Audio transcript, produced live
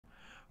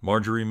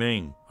Marjorie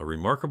Main, a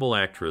remarkable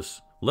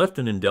actress, left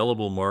an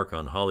indelible mark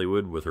on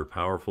Hollywood with her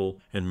powerful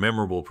and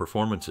memorable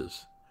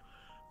performances.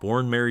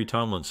 Born Mary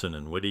Tomlinson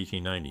in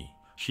 1890,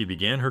 she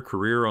began her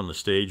career on the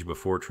stage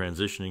before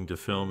transitioning to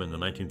film in the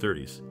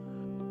 1930s.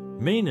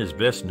 Main is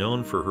best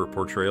known for her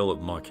portrayal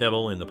of Ma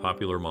Kettle in the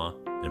popular Ma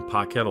and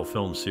Pa Kettle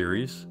film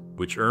series,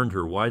 which earned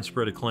her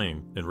widespread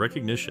acclaim and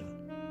recognition.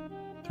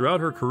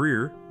 Throughout her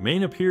career,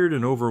 Main appeared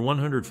in over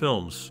 100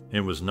 films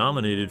and was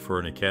nominated for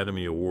an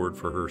Academy Award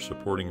for her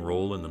supporting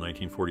role in the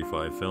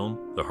 1945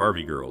 film The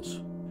Harvey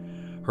Girls.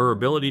 Her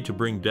ability to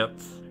bring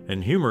depth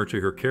and humor to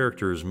her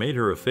characters made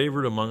her a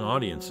favorite among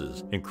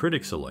audiences and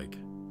critics alike.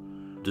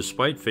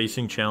 Despite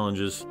facing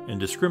challenges and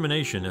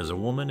discrimination as a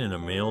woman in a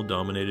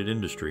male-dominated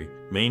industry,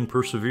 Main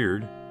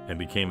persevered and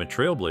became a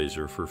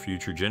trailblazer for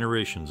future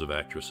generations of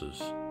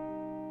actresses.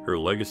 Her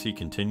legacy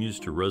continues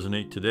to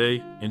resonate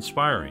today,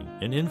 inspiring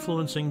and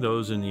influencing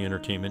those in the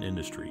entertainment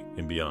industry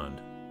and beyond.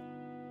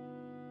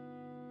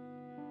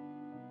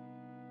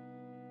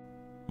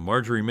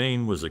 Marjorie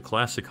Main was a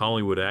classic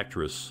Hollywood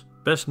actress,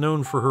 best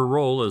known for her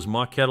role as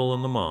Ma Kettle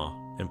in the Ma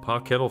and Pa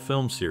Kettle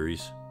film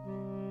series.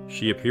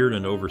 She appeared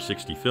in over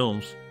 60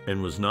 films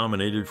and was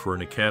nominated for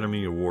an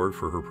Academy Award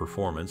for her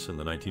performance in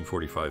the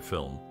 1945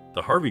 film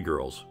The Harvey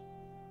Girls.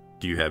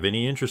 Do you have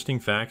any interesting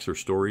facts or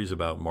stories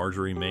about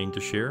Marjorie Main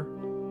to share?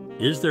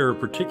 Is there a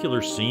particular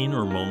scene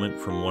or moment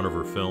from one of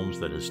her films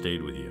that has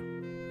stayed with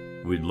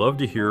you? We'd love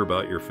to hear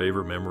about your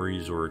favorite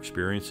memories or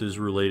experiences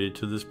related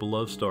to this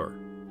beloved star.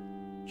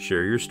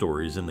 Share your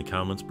stories in the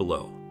comments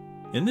below.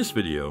 In this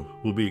video,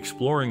 we'll be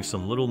exploring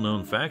some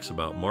little-known facts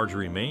about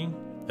Marjorie Main,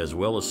 as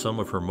well as some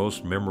of her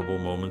most memorable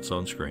moments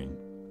on screen.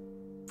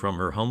 From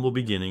her humble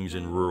beginnings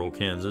in rural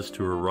Kansas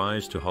to her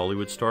rise to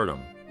Hollywood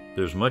stardom,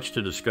 there's much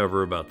to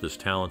discover about this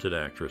talented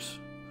actress.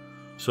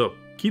 So,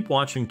 keep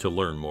watching to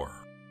learn more.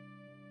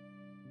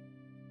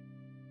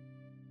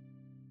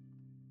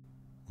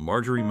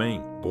 Marjorie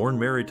Main, born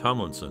Mary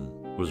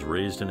Tomlinson, was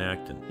raised in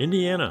Acton,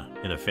 Indiana,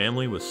 in a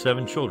family with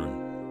 7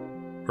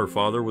 children. Her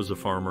father was a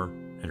farmer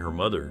and her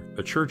mother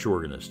a church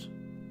organist.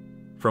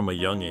 From a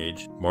young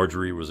age,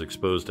 Marjorie was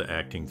exposed to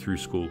acting through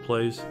school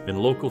plays and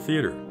local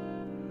theater.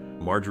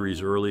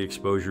 Marjorie's early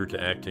exposure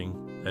to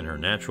acting and her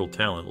natural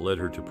talent led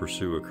her to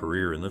pursue a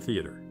career in the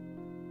theater.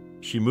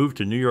 She moved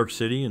to New York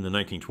City in the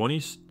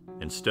 1920s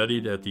and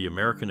studied at the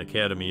American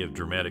Academy of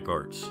Dramatic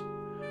Arts.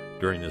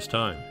 During this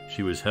time,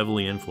 she was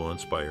heavily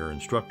influenced by her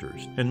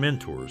instructors and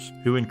mentors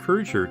who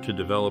encouraged her to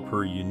develop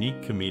her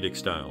unique comedic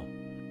style.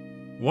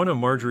 One of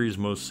Marjorie's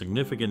most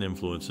significant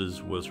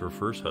influences was her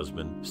first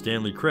husband,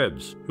 Stanley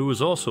Krebs, who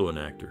was also an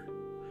actor.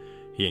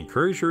 He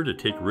encouraged her to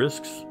take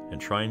risks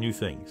and try new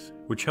things,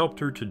 which helped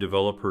her to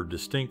develop her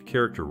distinct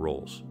character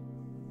roles.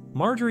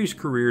 Marjorie's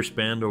career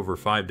spanned over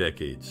 5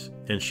 decades,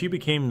 and she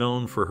became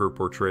known for her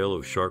portrayal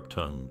of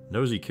sharp-tongued,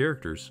 nosy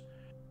characters.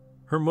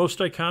 Her most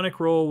iconic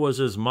role was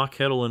as Ma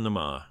Kettle in the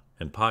Ma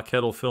and Pa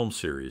Kettle film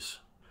series.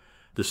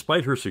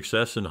 Despite her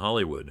success in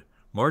Hollywood,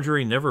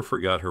 Marjorie never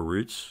forgot her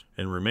roots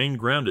and remained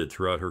grounded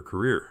throughout her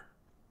career.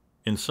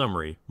 In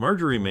summary,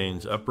 Marjorie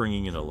Main's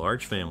upbringing in a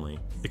large family,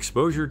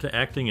 exposure to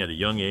acting at a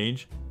young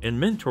age, and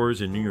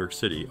mentors in New York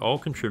City all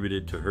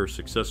contributed to her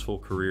successful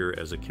career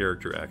as a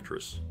character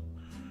actress.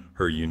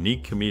 Her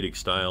unique comedic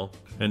style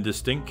and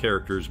distinct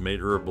characters made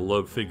her a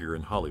beloved figure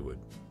in Hollywood.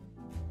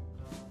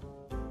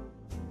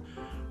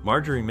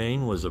 Marjorie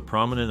Main was a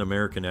prominent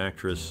American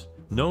actress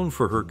known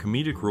for her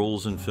comedic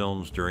roles in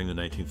films during the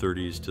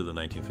 1930s to the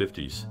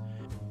 1950s.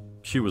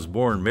 She was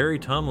born Mary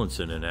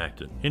Tomlinson in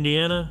Acton,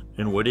 Indiana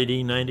in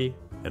 1890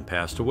 and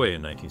passed away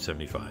in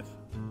 1975.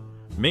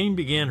 Main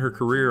began her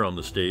career on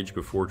the stage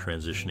before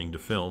transitioning to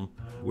film,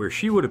 where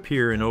she would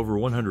appear in over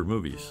 100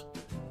 movies.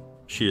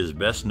 She is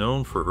best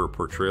known for her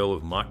portrayal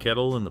of Ma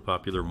Kettle in the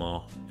popular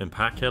Ma and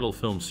Pa Kettle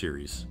film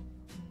series.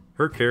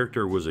 Her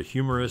character was a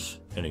humorous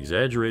and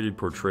exaggerated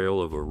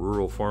portrayal of a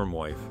rural farm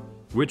wife,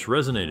 which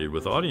resonated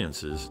with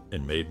audiences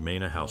and made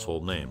Main a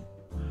household name.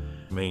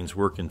 Main's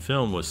work in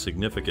film was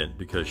significant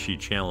because she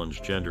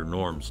challenged gender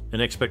norms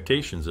and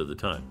expectations at the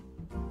time.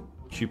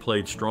 She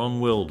played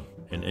strong-willed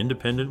and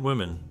independent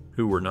women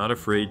who were not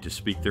afraid to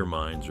speak their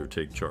minds or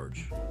take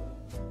charge.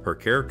 Her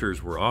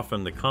characters were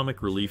often the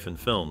comic relief in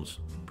films,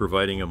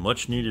 providing a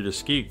much-needed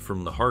escape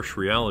from the harsh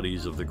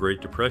realities of the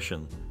Great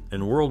Depression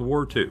and World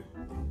War II.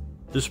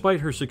 Despite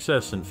her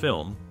success in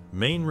film,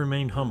 Main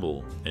remained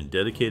humble and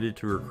dedicated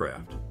to her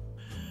craft.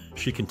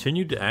 She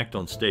continued to act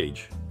on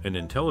stage and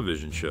in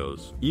television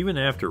shows even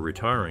after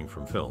retiring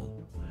from film.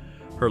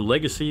 Her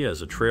legacy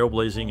as a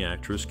trailblazing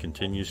actress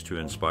continues to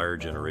inspire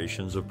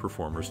generations of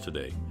performers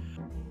today.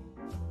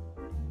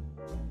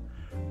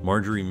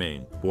 Marjorie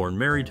Main, born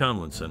Mary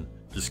Tomlinson,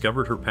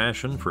 discovered her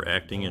passion for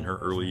acting in her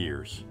early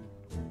years.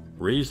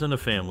 Raised in a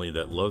family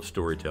that loved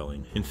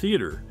storytelling and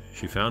theater,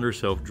 she found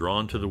herself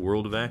drawn to the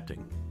world of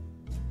acting.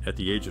 At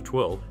the age of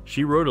 12,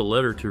 she wrote a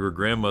letter to her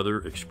grandmother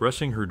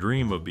expressing her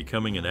dream of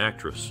becoming an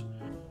actress.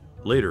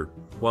 Later,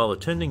 while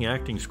attending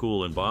acting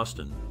school in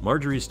Boston,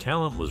 Marjorie's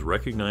talent was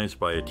recognized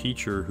by a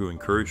teacher who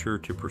encouraged her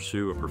to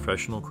pursue a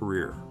professional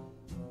career.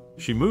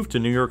 She moved to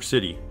New York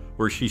City,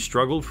 where she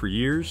struggled for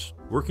years,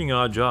 working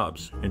odd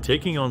jobs and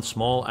taking on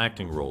small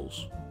acting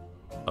roles.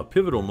 A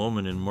pivotal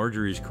moment in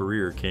Marjorie's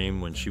career came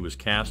when she was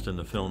cast in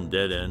the film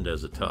Dead End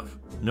as a tough,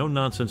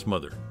 no-nonsense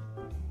mother.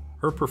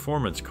 Her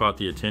performance caught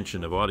the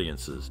attention of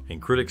audiences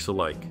and critics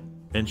alike,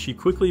 and she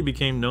quickly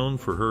became known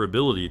for her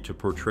ability to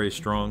portray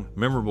strong,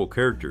 memorable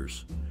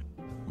characters.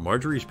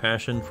 Marjorie's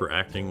passion for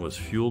acting was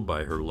fueled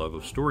by her love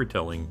of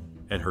storytelling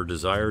and her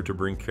desire to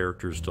bring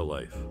characters to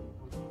life.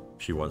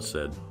 She once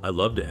said, "I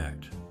love to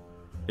act.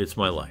 It's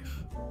my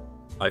life.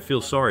 I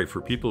feel sorry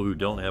for people who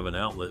don't have an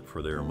outlet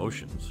for their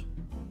emotions."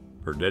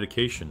 Her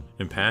dedication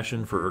and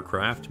passion for her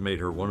craft made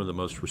her one of the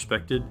most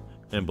respected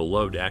and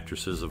beloved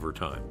actresses of her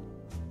time.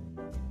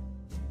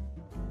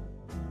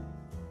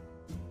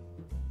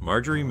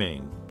 Marjorie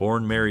Main,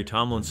 born Mary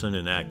Tomlinson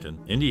in Acton,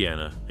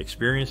 Indiana,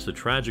 experienced a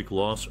tragic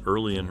loss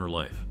early in her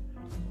life.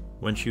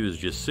 When she was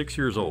just 6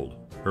 years old,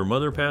 her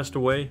mother passed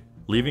away,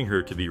 leaving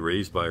her to be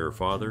raised by her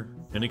father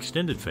and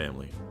extended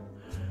family.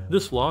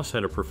 This loss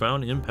had a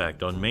profound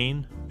impact on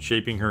Main,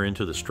 shaping her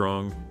into the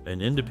strong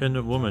and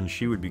independent woman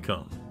she would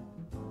become.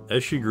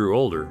 As she grew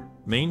older,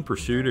 Main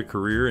pursued a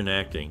career in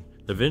acting,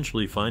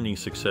 eventually finding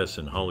success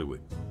in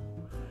Hollywood.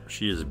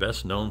 She is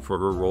best known for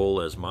her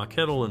role as Ma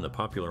Kettle in the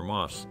popular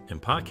Moss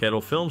and Pa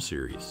Kettle film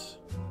series.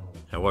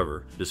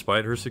 However,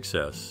 despite her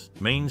success,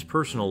 Main's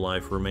personal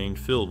life remained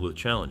filled with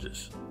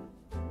challenges.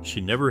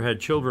 She never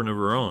had children of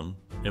her own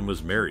and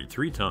was married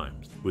 3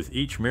 times, with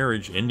each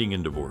marriage ending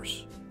in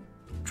divorce.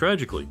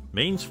 Tragically,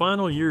 Main's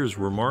final years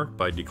were marked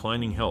by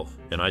declining health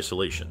and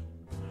isolation.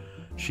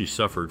 She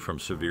suffered from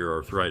severe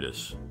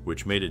arthritis,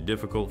 which made it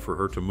difficult for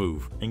her to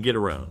move and get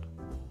around.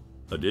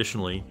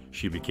 Additionally,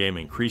 she became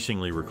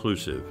increasingly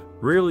reclusive,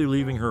 rarely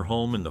leaving her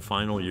home in the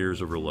final years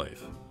of her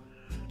life.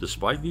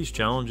 Despite these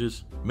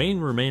challenges,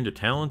 Main remained a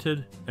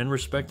talented and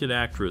respected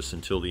actress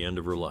until the end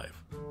of her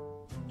life.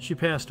 She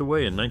passed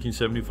away in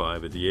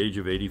 1975 at the age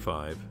of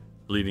 85,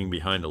 leaving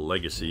behind a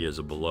legacy as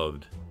a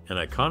beloved and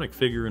iconic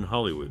figure in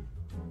Hollywood.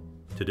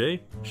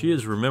 Today, she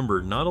is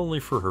remembered not only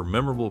for her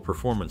memorable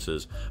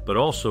performances, but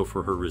also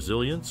for her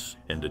resilience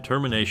and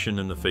determination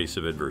in the face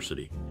of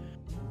adversity.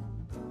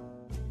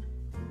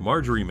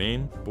 Marjorie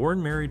Main,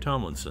 born Mary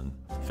Tomlinson,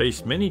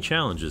 faced many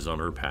challenges on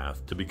her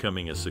path to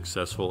becoming a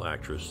successful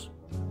actress.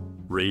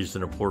 Raised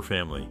in a poor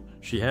family,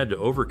 she had to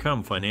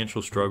overcome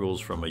financial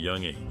struggles from a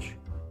young age.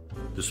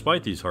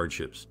 Despite these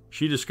hardships,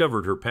 she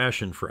discovered her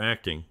passion for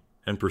acting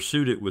and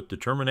pursued it with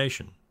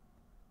determination.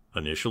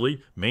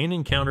 Initially, Main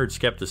encountered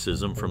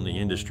skepticism from the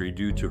industry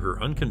due to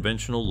her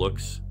unconventional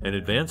looks and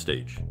advanced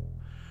age.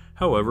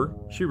 However,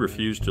 she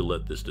refused to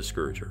let this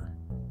discourage her.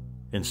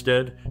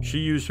 Instead, she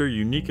used her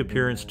unique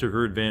appearance to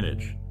her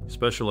advantage,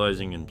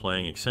 specializing in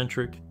playing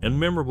eccentric and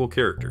memorable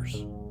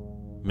characters.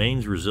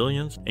 Main's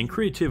resilience and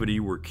creativity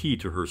were key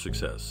to her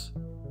success.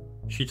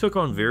 She took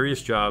on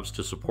various jobs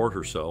to support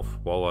herself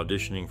while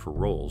auditioning for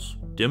roles,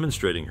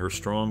 demonstrating her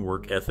strong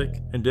work ethic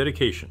and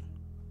dedication.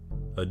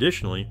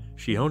 Additionally,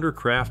 she honed her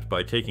craft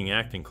by taking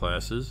acting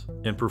classes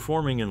and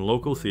performing in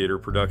local theater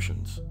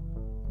productions.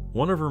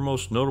 One of her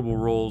most notable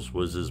roles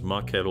was as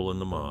Ma Kettle in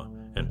the Ma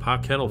and Pa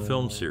Kettle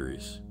film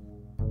series.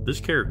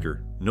 This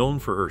character, known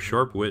for her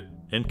sharp wit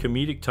and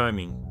comedic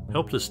timing,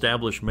 helped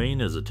establish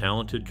Main as a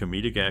talented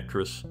comedic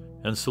actress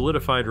and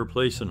solidified her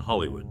place in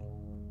Hollywood.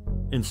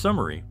 In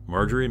summary,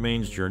 Marjorie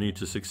Main's journey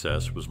to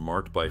success was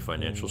marked by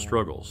financial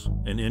struggles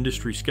and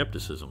industry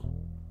skepticism.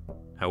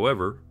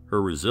 However,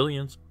 her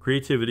resilience,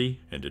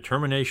 creativity, and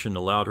determination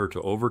allowed her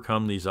to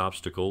overcome these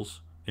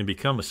obstacles and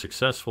become a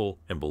successful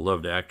and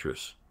beloved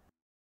actress.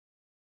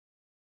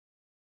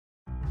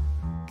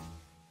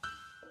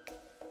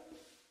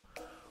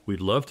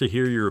 We'd love to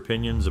hear your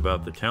opinions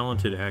about the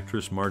talented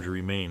actress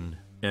Marjorie Main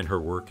and her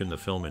work in the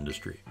film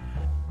industry.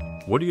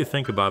 What do you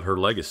think about her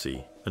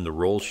legacy and the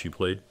roles she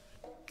played?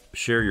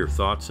 Share your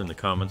thoughts in the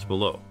comments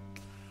below.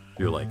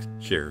 Your likes,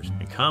 shares,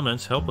 and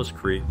comments help us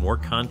create more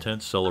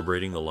content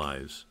celebrating the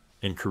lives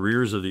and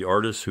careers of the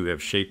artists who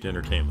have shaped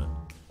entertainment.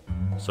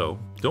 So,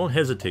 don't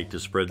hesitate to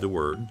spread the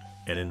word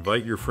and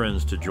invite your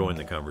friends to join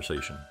the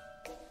conversation.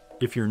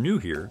 If you're new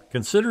here,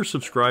 consider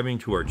subscribing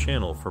to our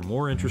channel for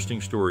more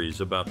interesting stories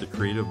about the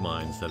creative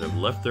minds that have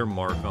left their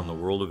mark on the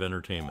world of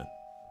entertainment.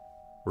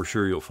 We're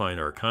sure you'll find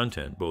our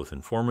content both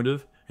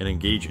informative and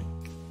engaging.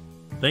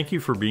 Thank you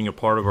for being a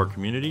part of our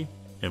community,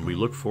 and we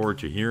look forward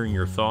to hearing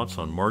your thoughts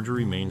on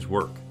Marjorie Main's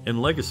work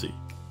and legacy.